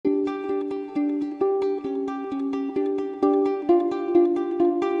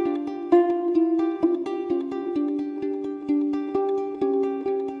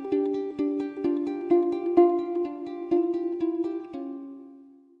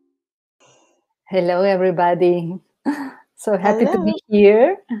Hello, everybody. So happy to Hello. be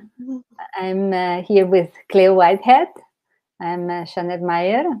here. I'm here with Cleo Whitehead. I'm Jeanette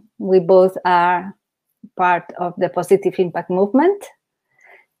Meyer. We both are part of the Positive Impact Movement.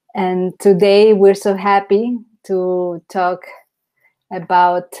 And today we're so happy to talk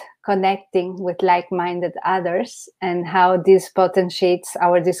about connecting with like-minded others and how this potentiates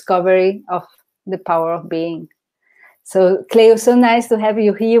our discovery of the power of being. So, Cleo, so nice to have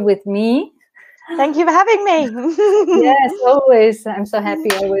you here with me. Thank you for having me. Yes, always. I'm so happy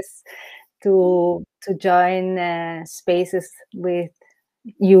always to join spaces with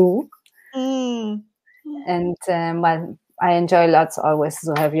you. And well, I enjoy lots always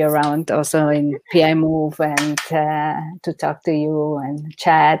to have you around, also in PI Move, and to talk to you and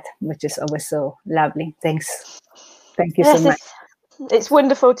chat, which is always so lovely. Thanks. Thank you so much. It's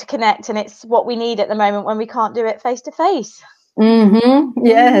wonderful to connect, and it's what we need at the moment when we can't do it face to face.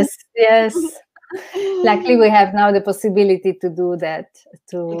 Yes, yes. Luckily, we have now the possibility to do that,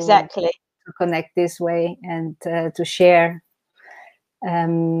 to connect this way and to share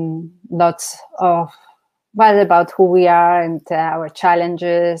lots of about who we are and our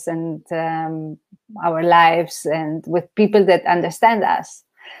challenges and our lives, and with people that understand us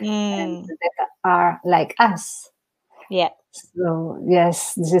and that are like us. Yeah. So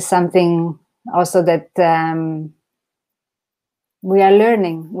yes, this is something also that we are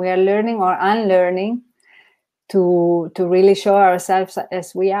learning or unlearning to really show ourselves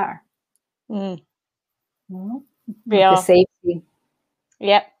as we are. We with are. The safety.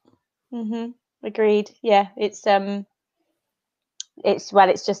 Yep. Agreed. Yeah. It's just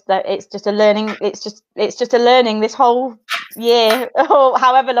a learning. It's just a learning. This whole year, or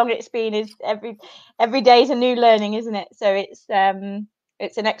however long it's been, is every day is a new learning, isn't it? So it's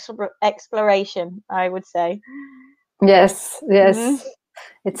an exploration, I would say. Yes.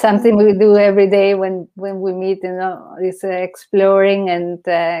 It's something we do every day when we meet. It's exploring and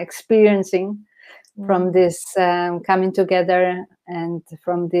experiencing from this coming together and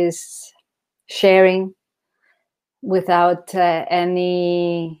from this sharing without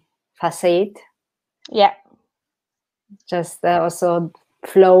any facade. Yeah. Just also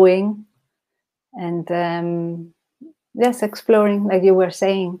flowing and yes, exploring, like you were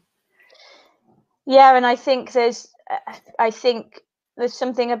saying. Yeah, and I think there's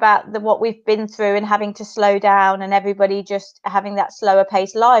something about what we've been through and having to slow down, and everybody just having that slower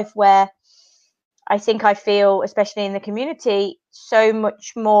paced life, where I think I feel, especially in the community, so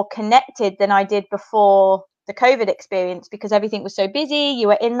much more connected than I did before the COVID experience, because everything was so busy. You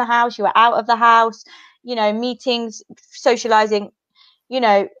were in the house, you were out of the house, meetings, socializing,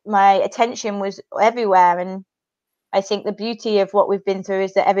 my attention was everywhere. And I think the beauty of what we've been through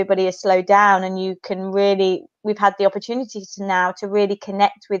is that everybody has slowed down, and we've had the opportunity to really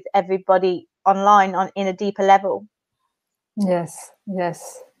connect with everybody online in a deeper level. Yes,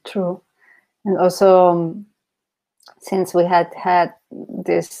 true. And also, since we had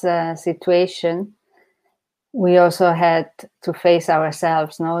this situation, we also had to face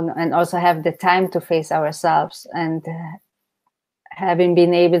ourselves, and also have the time to face ourselves, and having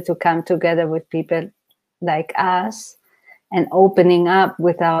been able to come together with people like us and opening up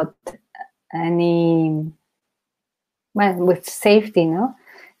without with safety,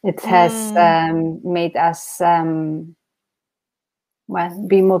 it has made us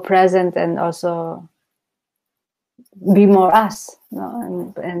be more present and also be more us,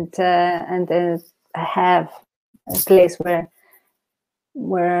 and have a place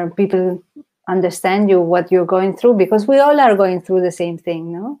where people understand you, what you're going through, because we all are going through the same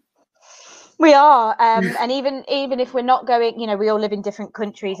thing, no? We are, and even if we're not going, we all live in different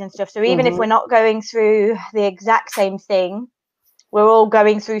countries and stuff. So even if we're not going through the exact same thing, we're all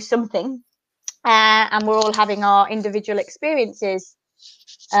going through something, and we're all having our individual experiences.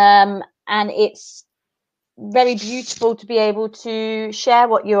 And it's very beautiful to be able to share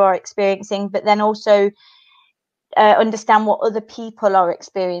what you are experiencing, but then also understand what other people are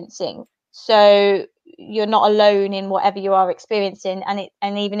experiencing. So you're not alone in whatever you are experiencing,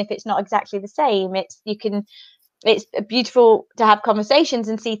 and even if it's not exactly the same, it's beautiful to have conversations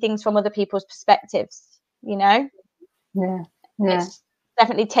and see things from other people's perspectives. Yeah. It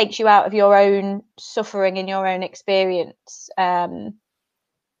definitely takes you out of your own suffering and your own experience, and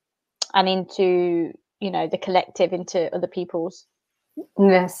into the collective, into other people's.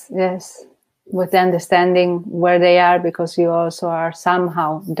 Yes, with the understanding where they are, because you also are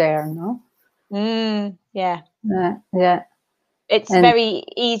somehow there, no? Yeah. It's very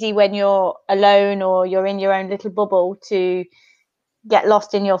easy when you're alone or you're in your own little bubble to get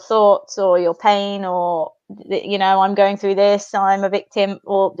lost in your thoughts or your pain or you know, I'm going through this, I'm a victim,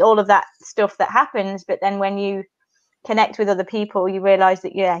 or all of that stuff that happens. But then when you connect with other people, you realize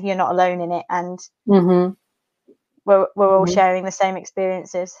that, yeah, you're not alone in it, and we're all sharing the same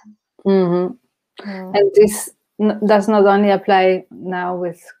experiences. And this does not only apply now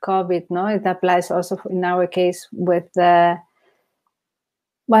with COVID, no, it applies also in our case with our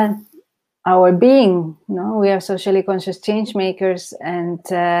being. No, we are socially conscious change makers, and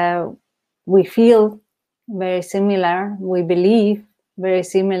we feel very similar, we believe very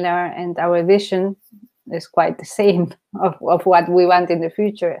similar, and our vision is quite the same of what we want in the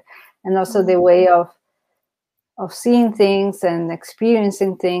future. And also the way of seeing things and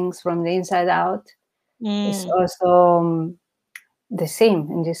experiencing things from the inside out is also the same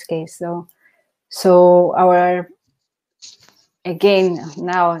in this case. So our, again,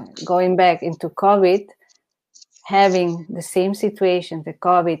 now going back into COVID, having the same situation, the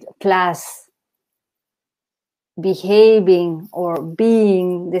COVID, plus behaving or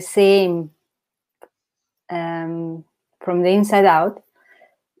being the same from the inside out,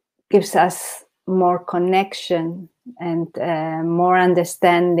 gives us more connection and more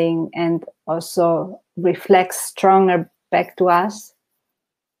understanding, and also reflects stronger back to us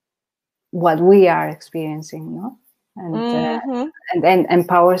what we are experiencing, no? And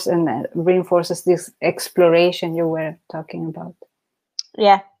empowers and reinforces this exploration you were talking about.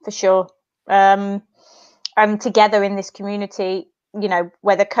 Yeah, for sure. Together in this community, you know,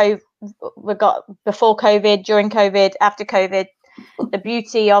 whether we got before COVID, during COVID, after COVID, the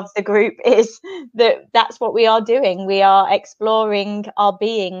beauty of the group is that that's what we are doing. We are exploring our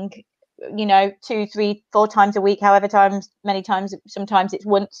being, you know, 2, 3, 4 times a week, however many times. Sometimes it's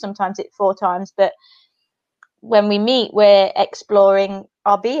once, sometimes it's 4 times. But when we meet, we're exploring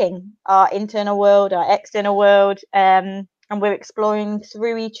our being, our internal world, our external world, and we're exploring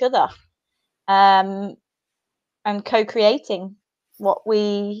through each other, and co-creating what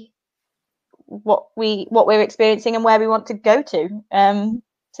we're experiencing and where we want to go to.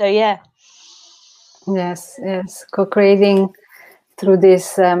 So yeah. Yes, co-creating through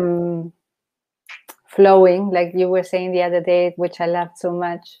this flowing, like you were saying the other day, which I loved so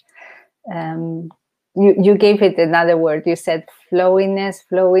much. You gave it another word. You said flowiness,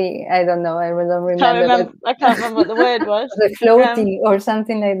 flowy. I don't know. I don't remember. I can't remember what the word was. The floaty or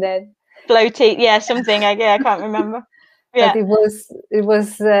something like that. Floaty, yeah, something. I can't remember. Yeah. But it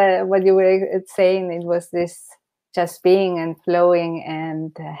was what you were saying. It was this just being and flowing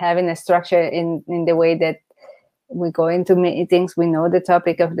and having a structure in the way that we go into meetings. We know the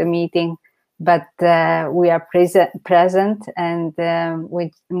topic of the meeting, but we are present, and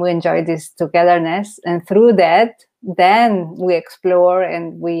we enjoy this togetherness. And through that, then we explore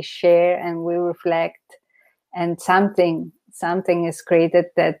and we share and we reflect, and something is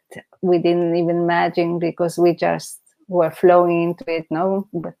created that we didn't even imagine, because we just were flowing into it, no,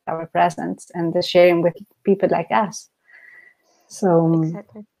 with our presence and the sharing with people like us. So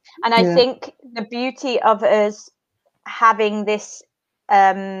exactly. And I think the beauty of us having this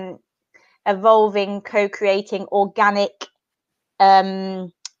evolving, co-creating, organic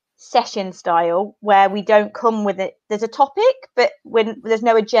session style, where we don't come with it, there's a topic, but when there's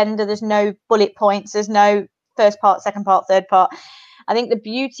no agenda, there's no bullet points, there's no first part, second part, third part. I think the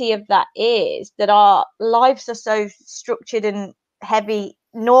beauty of that is that our lives are so structured and heavy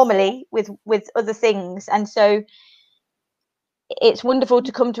normally with other things, and so it's wonderful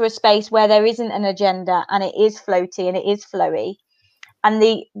to come to a space where there isn't an agenda, and it is floaty and it is flowy, and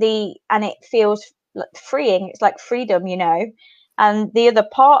and it feels like freeing. It's like freedom, you know. And the other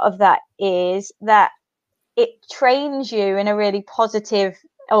part of that is that it trains you in a really positive,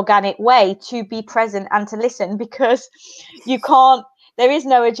 organic way to be present and to listen, because there is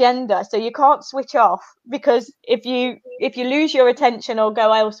no agenda, so you can't switch off, because if you lose your attention or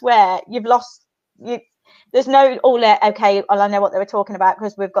go elsewhere, there's no okay, well, I know what they were talking about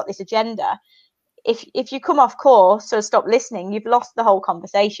because we've got this agenda. If you come off course or stop listening, you've lost the whole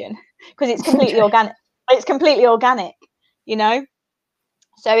conversation, because it's completely organic. It's completely organic, you know.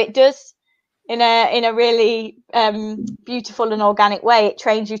 So it does, in a really beautiful and organic way, it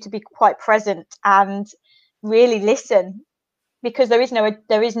trains you to be quite present and really listen, because there is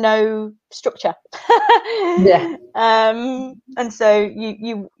no structure. Yeah. And so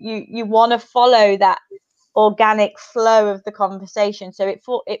you want to follow that organic flow of the conversation, so it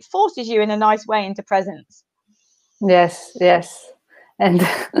forces you in a nice way into presence. Yes, and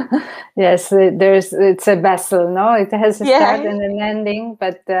yes, it's a vessel, no, it has a start and an ending,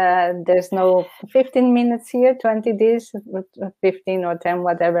 but there's no 15 minutes here, 20 days, 15 or 10,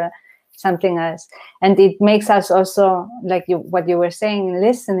 whatever. something else. And it makes us also, like what you were saying,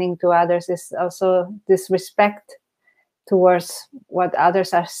 listening to others is also this respect towards what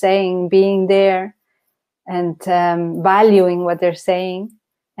others are saying, being there and valuing what they're saying,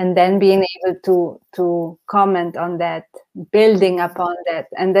 and then being able to comment on that, building upon that.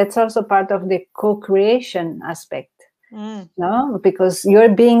 And that's also part of the co-creation aspect. No, because you're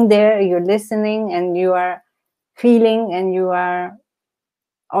being there, you're listening, and you are feeling, and you are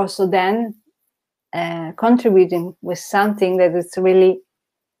also then contributing with something that is really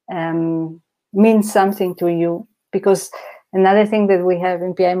means something to you. Because another thing that we have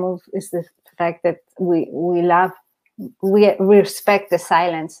in PI Move is the fact that we respect the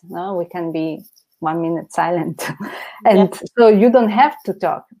silence. No, we can be 1 minute silent, and so you don't have to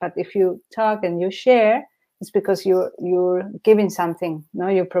talk. But if you talk and you share, it's because you're giving something. No,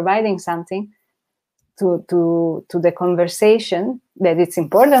 you're providing something to the conversation that it's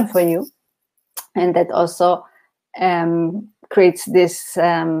important for you, and that also creates this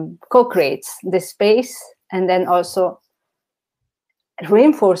co-creates the space, and then also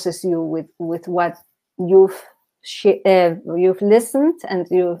reinforces you with what you've listened and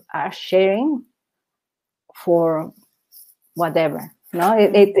you are sharing for whatever. No,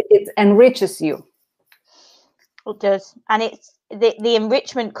 it enriches you. It does. And it's the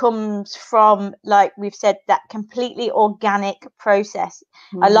enrichment comes from, like we've said, that completely organic process.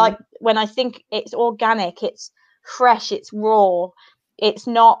 I like when I think it's organic, it's fresh, it's raw, it's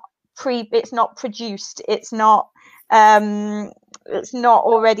not produced, it's not already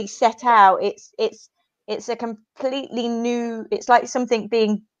set out. It's a completely new, it's like something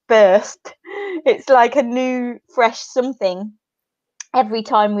being birthed. It's like a new, fresh something every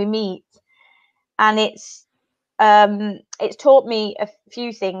time we meet. And it's taught me a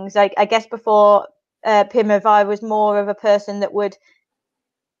few things. I guess before PIMOV, I was more of a person that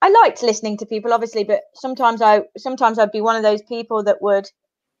I liked listening to people, obviously, but sometimes I'd be one of those people that would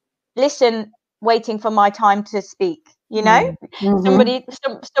listen, waiting for my time to speak. You know,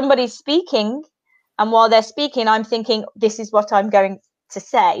 somebody's speaking, and while they're speaking, I'm thinking, this is what I'm going to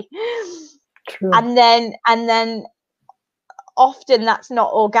say. True. And then often that's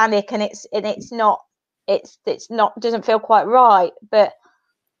not organic, and it's not doesn't feel quite right. But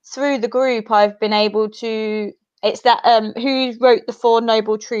through the group, I've been able to, it's that who wrote the Four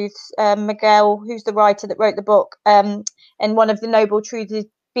Noble Truths, Miguel, who's the writer that wrote the book, and one of the noble truths is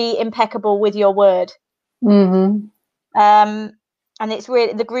be impeccable with your word. And it's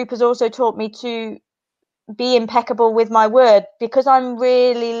really, the group has also taught me to be impeccable with my word, because I'm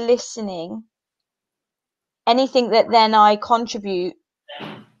really listening. Anything that then I contribute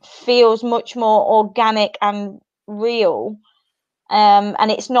feels much more organic and real,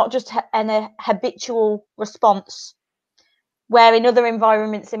 and it's not just a habitual response, where in other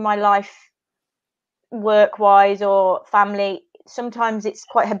environments in my life, work-wise or family, sometimes it's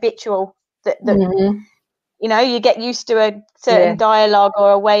quite habitual that you know, you get used to a certain dialogue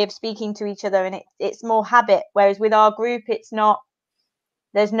or a way of speaking to each other, and it's more habit. Whereas with our group, it's not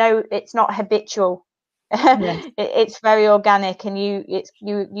habitual. It's very organic, and you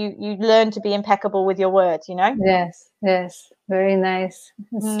learn to be impeccable with your words, you know. Yes, very nice.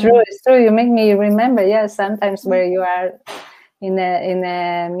 It's true. You make me remember, sometimes where you are in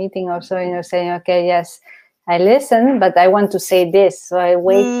a meeting or so, and you're saying, okay, yes, I listen, but I want to say this, so I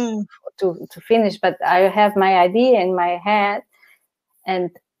wait to finish, but I have my idea in my head, and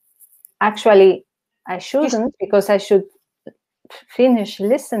actually I shouldn't, because I should finish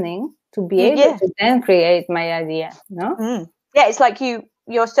listening to be able to then create my idea. No, it's like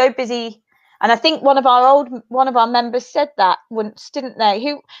you're so busy. And I think one of our members said that once, didn't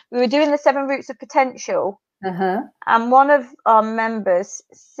they? We were doing the 7 Roots of Potential, and one of our members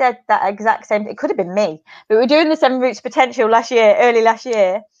said that exact same. It could have been me, but we were doing the 7 Roots of Potential early last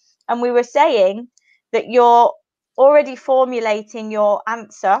year, and we were saying that you're already formulating your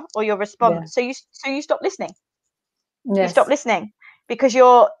answer or your response, so you stop listening. You stop listening, because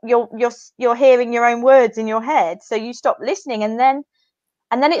you're hearing your own words in your head, so you stop listening, and then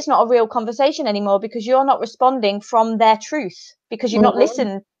it's not a real conversation anymore, because you're not responding from their truth, because you've not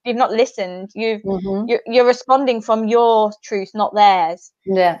listened. You're responding from your truth, not theirs.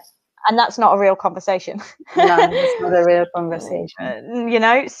 And that's not a real conversation. No, it's not a real conversation. You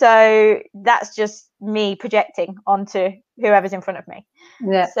know, so that's just me projecting onto whoever's in front of me.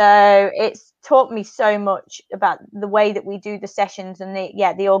 So it's taught me so much about the way that we do the sessions, and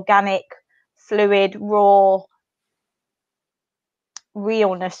the organic, fluid, raw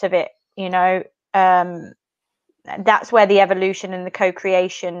realness of it, you know. That's where the evolution and the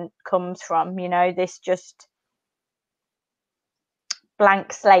co-creation comes from, you know. This just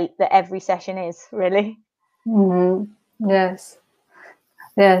blank slate that every session is, really. Yes,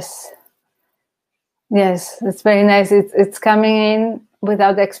 yes, yes. It's very nice. It's coming in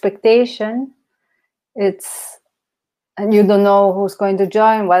without expectation. And you don't know who's going to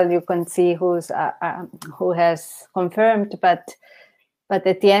join. Well, you can see who has confirmed, but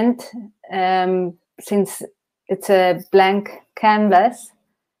at the end, since it's a blank canvas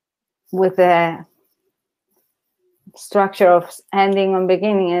with a structure of ending and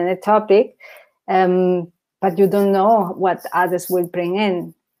beginning and a topic, but you don't know what others will bring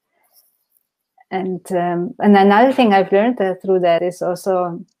in. And another thing I've learned through that is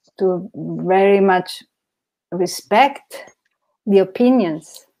also to very much respect the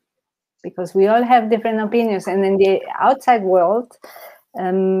opinions, because we all have different opinions, and in the outside world,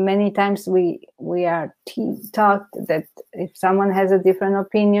 many times we are taught that if someone has a different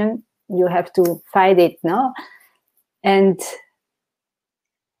opinion, you have to fight it, no? And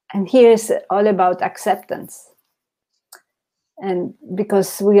here is all about acceptance. And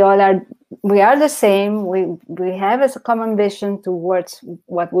because we are the same, we have a common vision towards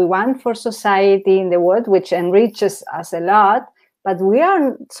what we want for society in the world, which enriches us a lot, but we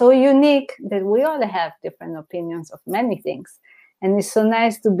are so unique that we all have different opinions of many things. And it's so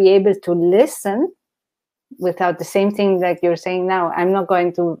nice to be able to listen without the same thing like you're saying now. I'm not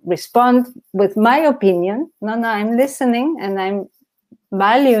going to respond with my opinion. No, I'm listening and I'm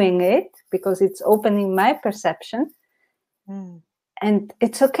valuing it because it's opening my perception. And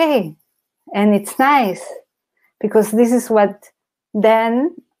it's okay. And it's nice because this is what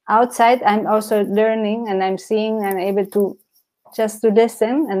then outside I'm also learning, and I'm seeing and able to just to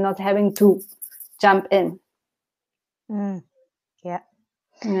listen and not having to jump in. Yeah.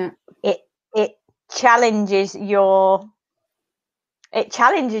 It challenges you,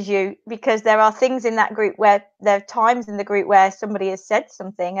 because there are things in that group where there are times in the group where somebody has said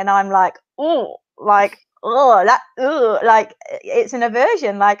something and I'm like, like it's an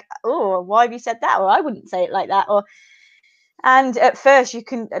aversion, like, why have you said that? Or I wouldn't say it like that. And at first you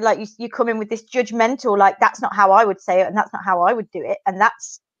can, like, you come in with this judgmental, like, that's not how I would say it and that's not how I would do it, and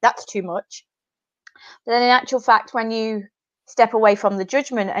that's too much. But then in actual fact, when you step away from the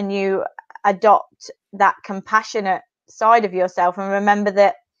judgment and you adopt that compassionate side of yourself and remember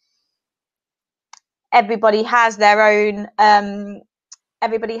that everybody has their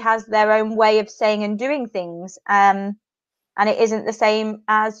own way of saying and doing things, and it isn't the same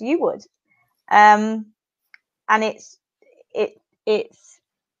as you would, and it's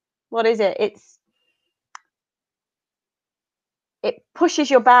what is it? It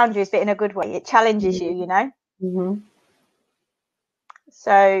pushes your boundaries, but in a good way. It challenges you, you know.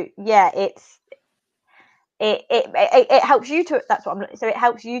 So yeah, it helps you to, so it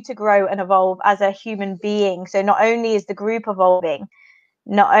helps you to grow and evolve as a human being. So not only is the group evolving,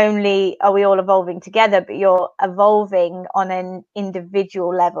 not only are we all evolving together, but you're evolving on an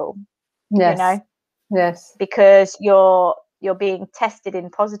individual level. Yes. You know? Yes. Because you're being tested in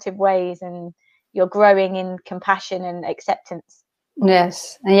positive ways and you're growing in compassion and acceptance.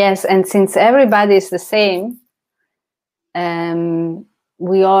 Yes. And since everybody is the same,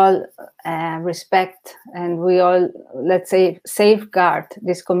 we all respect and we all, let's say, safeguard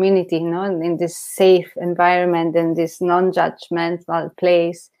this community, you know, in this safe environment, in this non-judgmental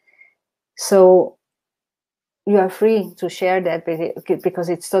place. So you are free to share that because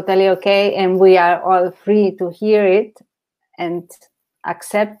it's totally okay, and we are all free to hear it and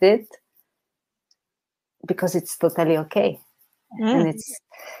accept it because it's totally okay. And it's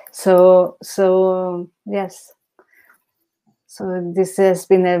so yes. So this has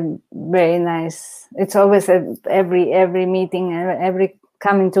been a very nice, it's always every meeting, every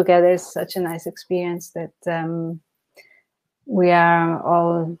coming together is such a nice experience that we are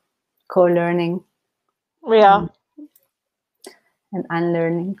all co-learning. We are. And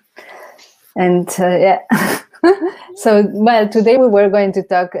unlearning. And yeah. So, well, today we were going to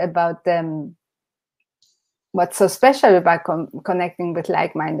talk about what's so special about connecting with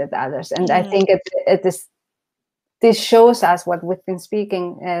like-minded others. And I think this shows us what we've been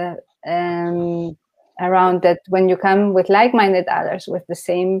speaking around, that when you come with like-minded others with the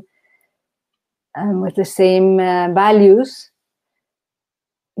same values,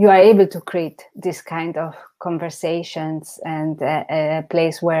 you are able to create this kind of conversations and a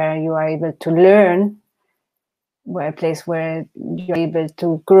place where you are able to learn, a place where you're able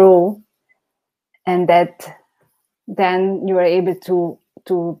to grow, and that then you are able to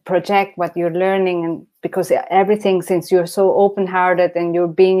project what you're learning. And because everything, since you're so open-hearted and you're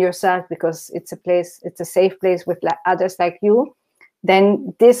being yourself, because it's a safe place with others like you,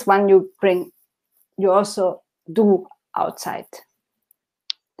 then this one you also do outside.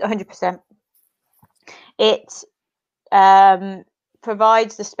 100%. It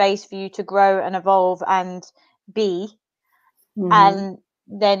provides the space for you to grow and evolve and be, and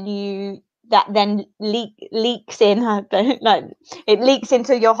then that leaks in. I don't know. It leaks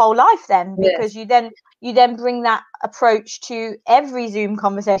into your whole life then, because you then bring that approach to every Zoom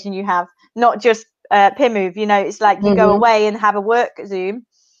conversation you have, not just PIMove. You know, it's like you go away and have a work Zoom,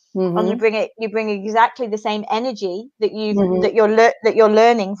 and you bring exactly the same energy that you're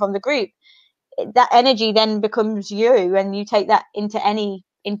learning from the group. That energy then becomes you, and you take that into any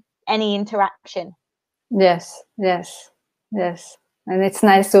interaction. Yes. And it's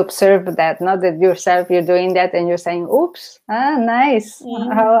nice to observe that, not that yourself you're doing that and you're saying, oops, nice.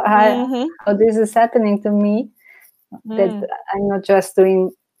 How this is happening to me. That I'm not just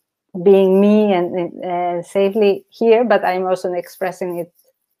being me and safely here, but I'm also expressing it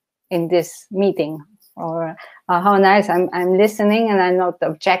in this meeting. Or how nice, I'm listening and I'm not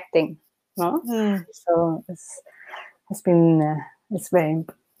objecting. No? So it's very,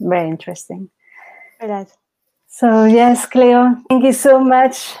 very interesting. It is. So yes, Cleo, thank you so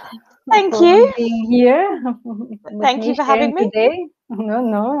much. Thank for you. being here. Thank you for having me today.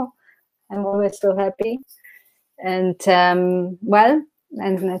 No, I'm always so happy. And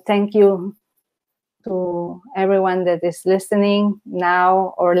and thank you to everyone that is listening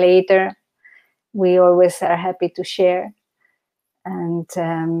now or later. We always are happy to share and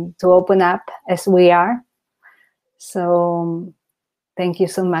to open up as we are. So thank you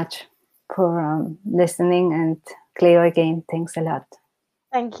so much for listening, and Cleo, again, thanks a lot.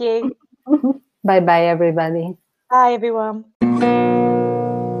 Thank you. Bye-bye, everybody. Bye, everyone.